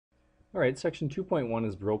All right, section 2.1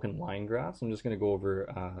 is broken line graphs. I'm just going to go over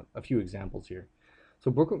a few examples here.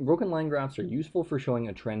 So broken line graphs are useful for showing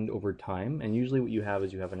a trend over time, and usually what you have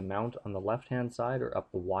is you have an amount on the left-hand side or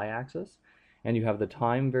up the y-axis, and you have the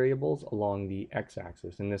time variables along the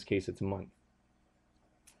x-axis. In this case, it's a month.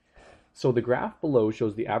 So the graph below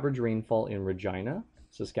shows the average rainfall in Regina,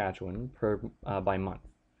 Saskatchewan, by month.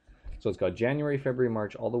 So it's got January, February,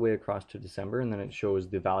 March, all the way across to December, and then it shows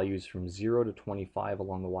the values from 0 to 25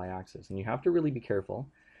 along the y-axis. And you have to really be careful.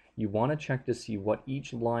 You want to check to see what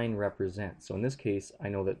each line represents. So in this case, I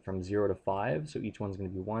know that from 0 to 5, so each one's going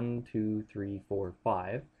to be 1, 2, 3, 4,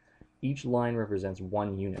 5. Each line represents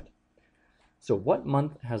 1 unit. So what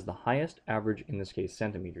month has the highest average, in this case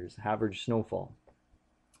centimeters, average snowfall?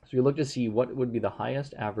 So you look to see what would be the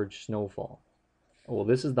highest average snowfall. Well,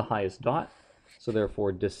 this is the highest dot. So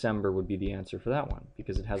therefore, December would be the answer for that one,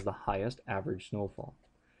 because it has the highest average snowfall.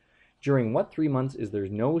 During what 3 months is there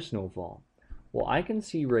no snowfall? Well, I can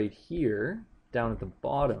see right here, down at the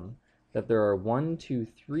bottom, that there are 1, 2,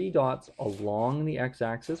 3 dots along the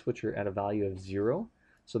x-axis, which are at a value of 0.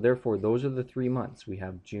 So therefore, those are the 3 months. We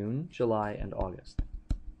have June, July, and August.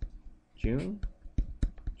 June,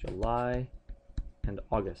 July, and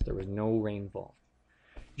August. There was no rainfall.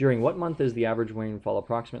 During what month is the average rainfall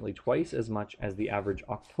approximately twice as much as the average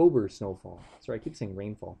October snowfall? Sorry, I keep saying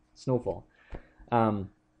rainfall. Snowfall.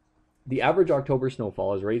 The average October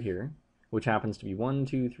snowfall is right here, which happens to be 1,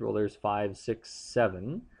 2, 3, well, there's 5, 6,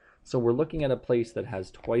 7. So we're looking at a place that has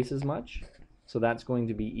twice as much. So that's going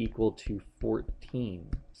to be equal to 14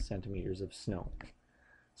 centimeters of snow.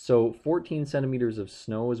 So 14 centimeters of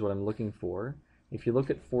snow is what I'm looking for. If you look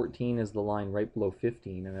at 14 as the line right below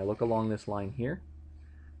 15, and I look along this line here,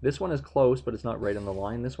 this one is close, but it's not right on the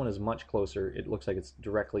line. This one is much closer. It looks like it's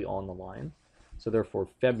directly on the line. So therefore,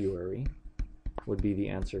 February would be the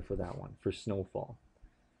answer for that one, for snowfall.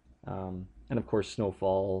 And of course,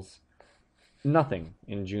 snowfalls nothing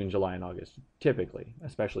in June, July, and August, typically,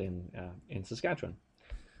 especially in Saskatchewan.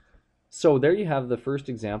 So there you have the first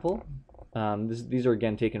example. These are,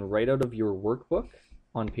 again, taken right out of your workbook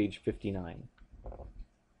on page 59.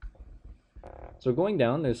 So going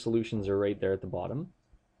down, the solutions are right there at the bottom.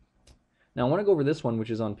 Now I want to go over this one, which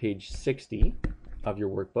is on page 60 of your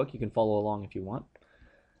workbook. You can follow along if you want.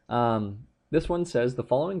 This one says, the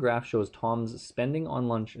following graph shows Tom's spending on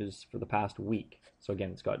lunches for the past week. So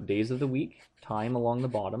again, it's got days of the week, time along the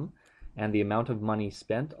bottom, and the amount of money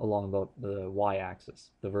spent along the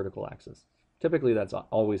y-axis, the vertical axis. Typically, that's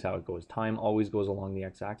always how it goes. Time always goes along the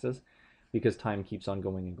x-axis because time keeps on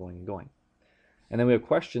going and going and going. And then we have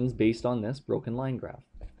questions based on this broken line graph.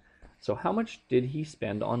 So how much did he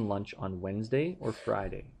spend on lunch on Wednesday or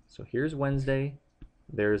Friday? So here's Wednesday,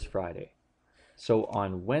 there's Friday. So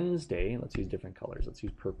on Wednesday, let's use different colors. Let's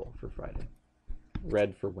use purple for Friday,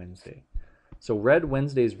 red for Wednesday. So red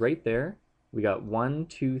Wednesday's right there. We got 1,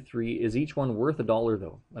 2, 3. Is each one worth $1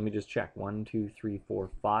 though? Let me just check. 1, 2, 3, 4,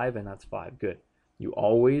 5, and that's 5. Good. You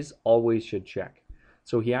always should check.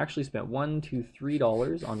 So he actually spent $1, 2,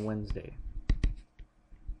 $3 on Wednesday.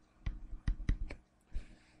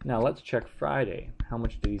 Now let's check Friday. How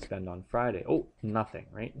much did he spend on Friday? Oh, nothing,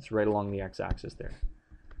 right? It's right along the x-axis there.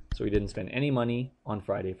 So he didn't spend any money on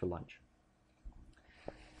Friday for lunch.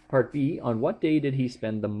 Part B, on what day did he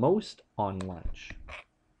spend the most on lunch?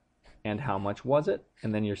 And how much was it?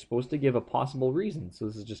 And then you're supposed to give a possible reason. So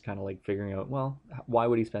this is just kind of like figuring out, well, why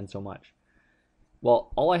would he spend so much?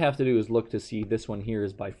 Well, all I have to do is look to see this one here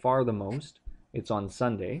is by far the most. It's on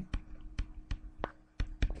Sunday.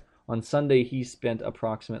 On Sunday, he spent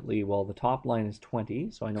approximately, well, the top line is 20,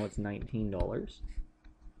 so I know it's $19.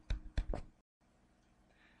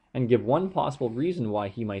 And give one possible reason why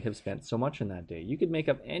he might have spent so much in that day. You could make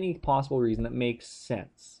up any possible reason that makes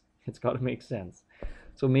sense. It's got to make sense.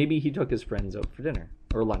 So maybe he took his friends out for dinner,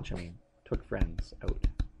 or lunch, I mean. Took friends out.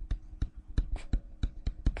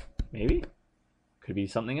 Maybe. Could be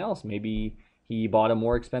something else. Maybe he bought a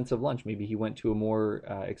more expensive lunch. Maybe he went to a more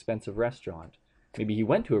expensive restaurant. Maybe he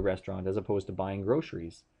went to a restaurant as opposed to buying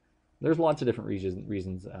groceries. There's lots of different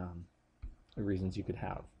reasons you could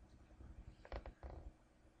have.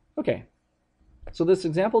 Okay, so this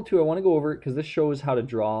example 2, I want to go over it because this shows how to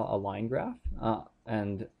draw a line graph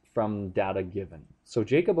and from data given. So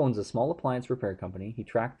Jacob owns a small appliance repair company. He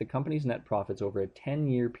tracked the company's net profits over a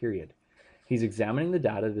 10-year period. He's examining the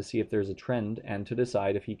data to see if there's a trend and to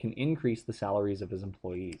decide if he can increase the salaries of his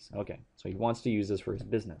employees. Okay, so he wants to use this for his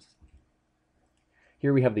business.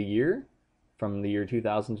 Here we have the year, from the year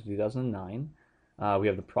 2000 to 2009. We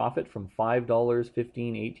have the profit from $5, $15,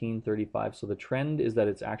 $18, $35. So the trend is that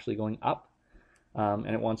it's actually going up. And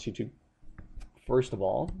it wants you to, first of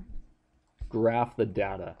all, graph the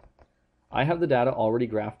data. I have the data already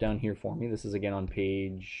graphed down here for me. This is again on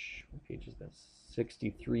page, what page is this?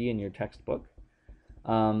 63 in your textbook.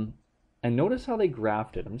 And notice how they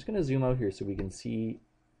graphed it. I'm just going to zoom out here so we can see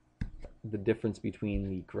the difference between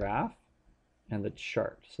the graph and the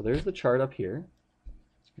chart. So there's the chart up here.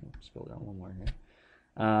 Let's scroll down one more here.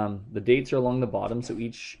 The dates are along the bottom, so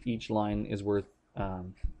each line is worth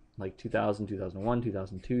like 2000, 2001,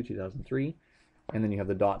 2002, 2003, and then you have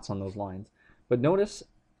the dots on those lines. But notice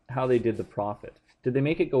how they did the profit. Did they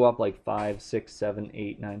make it go up like 5, 6, 7,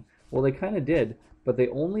 8, 9? Well, they kind of did, but they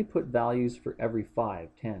only put values for every 5,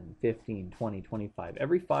 10, 15, 20, 25.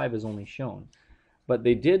 Every 5 is only shown. But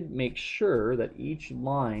they did make sure that each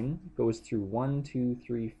line goes through 1, 2,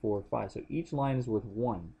 3, 4, 5. So each line is worth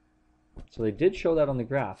 1. So they did show that on the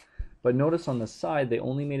graph. But notice on the side, they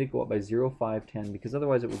only made it go up by 0, 5, 10, because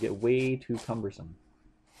otherwise it would get way too cumbersome,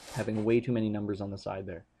 having way too many numbers on the side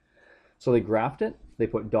there. So they graphed it. They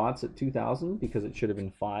put dots at 2,000 because it should have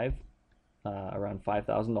been around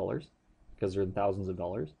 $5,000, because they're in thousands of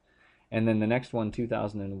dollars. And then the next one,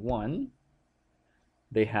 2001,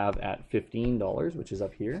 they have at $15, which is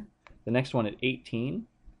up here. The next one at 18,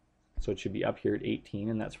 so it should be up here at 18,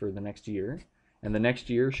 and that's for the next year. And the next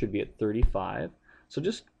year should be at 35. So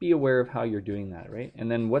just be aware of how you're doing that, right? And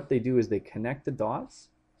then what they do is they connect the dots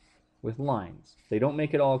with lines. They don't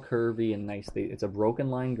make it all curvy and nice. It's a broken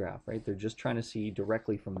line graph, right? They're just trying to see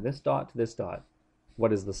directly from this dot to this dot,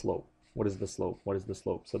 what is the slope? What is the slope? What is the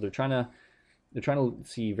slope? So they're trying to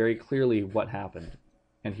see very clearly what happened.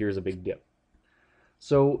 And here's a big dip.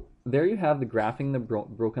 So there you have the graphing the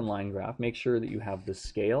broken line graph. Make sure that you have the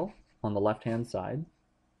scale on the left-hand side,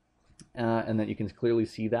 and that you can clearly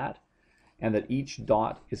see that, and that each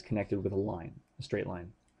dot is connected with a line, a straight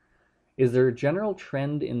line. Is there a general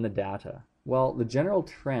trend in the data? Well, the general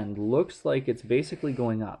trend looks like it's basically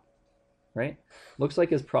going up, right? Looks like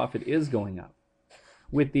his profit is going up,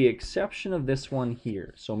 with the exception of this one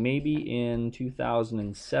here. So maybe in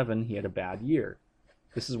 2007 he had a bad year.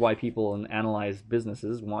 This is why people in analyzed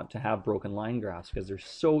businesses want to have broken line graphs, because they're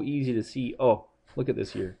so easy to see, oh, look at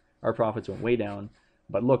this year. Our profits went way down,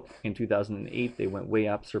 but look, in 2008 they went way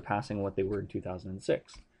up, surpassing what they were in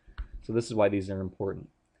 2006. So this is why these are important.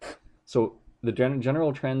 So the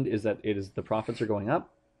general trend is that the profits are going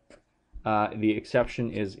up. The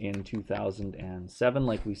exception is in 2007,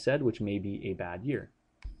 like we said, which may be a bad year.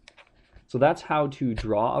 So that's how to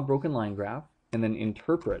draw a broken line graph and then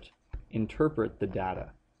interpret the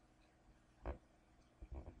data.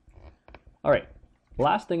 All right,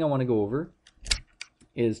 last thing I want to go over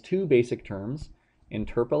is two basic terms,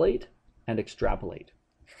 interpolate and extrapolate.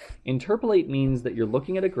 Interpolate means that you're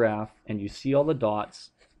looking at a graph and you see all the dots,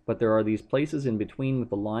 but there are these places in between with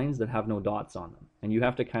the lines that have no dots on them, and you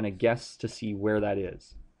have to kind of guess to see where that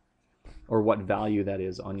is, or what value that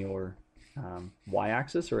is on your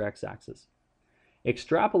y-axis or x-axis.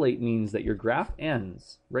 Extrapolate means that your graph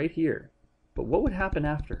ends right here, but what would happen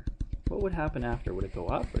after? What would happen after? Would it go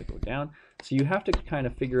up? Would it go down? So you have to kind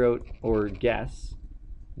of figure out or guess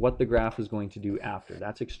what the graph is going to do after.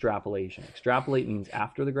 That's extrapolation. Extrapolate means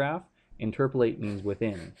after the graph. Interpolate means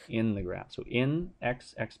within, in the graph. So in,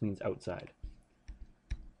 x means outside.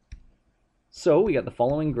 So we got the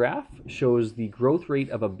following graph, shows the growth rate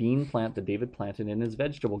of a bean plant that David planted in his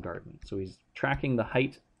vegetable garden. So he's tracking the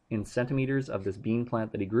height in centimeters of this bean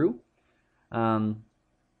plant that he grew.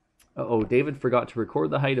 David forgot to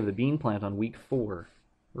record the height of the bean plant on week 4,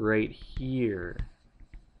 right here.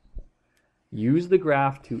 Use the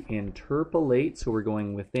graph to interpolate, so we're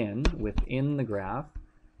going within the graph,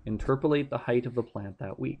 interpolate the height of the plant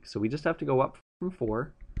that week. So we just have to go up from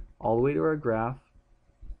 4 all the way to our graph,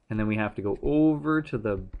 and then we have to go over to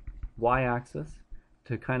the y-axis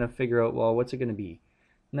to kind of figure out, well, what's it going to be?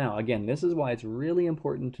 Now, again, this is why it's really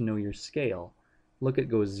important to know your scale. Look, it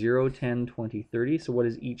goes 0, 10, 20, 30. So what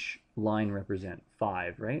does each line represent?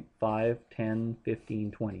 5, right? 5, 10,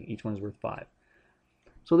 15, 20. Each one's worth 5.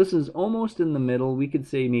 So this is almost in the middle. We could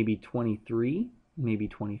say maybe 23, maybe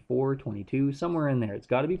 24, 22, somewhere in there. It's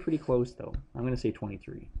got to be pretty close, though. I'm going to say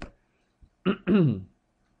 23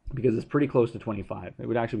 because it's pretty close to 25. It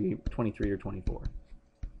would actually be 23 or 24.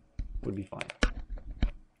 Would be fine.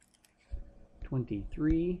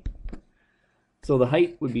 23. So the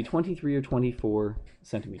height would be 23 or 24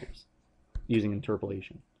 centimeters using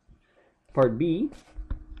interpolation. Part B,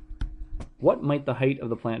 what might the height of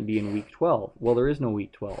the plant be in week 12? Well, there is no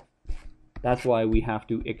week 12. That's why we have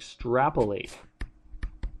to extrapolate.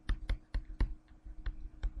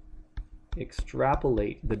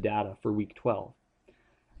 Extrapolate the data for week 12.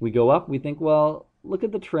 We go up, we think, well, look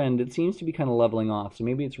at the trend. It seems to be kind of leveling off, so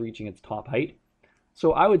maybe it's reaching its top height.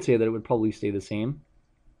 So I would say that it would probably stay the same.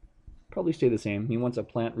 probably stay the same. I mean, once a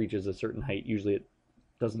plant reaches a certain height, usually it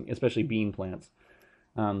doesn't, especially bean plants,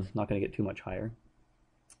 not going to get too much higher.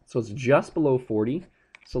 So it's just below 40.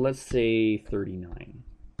 So let's say 39.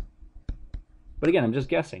 But again, I'm just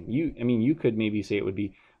guessing. You could maybe say it would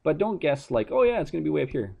be, but don't guess like, oh yeah, it's going to be way up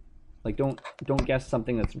here. Like don't guess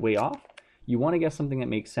something that's way off. You want to guess something that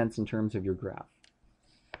makes sense in terms of your graph.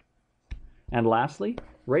 And lastly,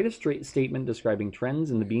 write a straight statement describing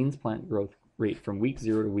trends in the beans plant growth rate from week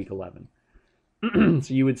 0 to week 11.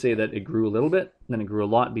 So you would say that it grew a little bit, then it grew a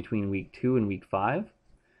lot between week 2 and week 5.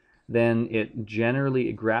 Then it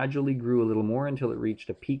gradually grew a little more until it reached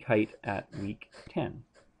a peak height at week 10,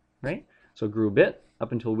 right? So it grew a bit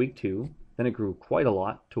up until week 2, then it grew quite a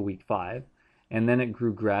lot to week 5, and then it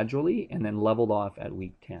grew gradually and then leveled off at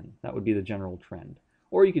week 10. That would be the general trend.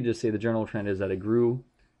 Or you could just say the general trend is that it grew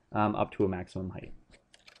up to a maximum height.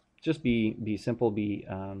 Just be simple, be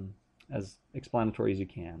as explanatory as you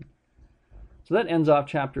can. So that ends off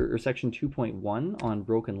section 2.1 on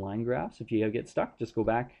broken line graphs. If you get stuck, just go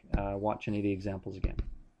back, watch any of the examples again.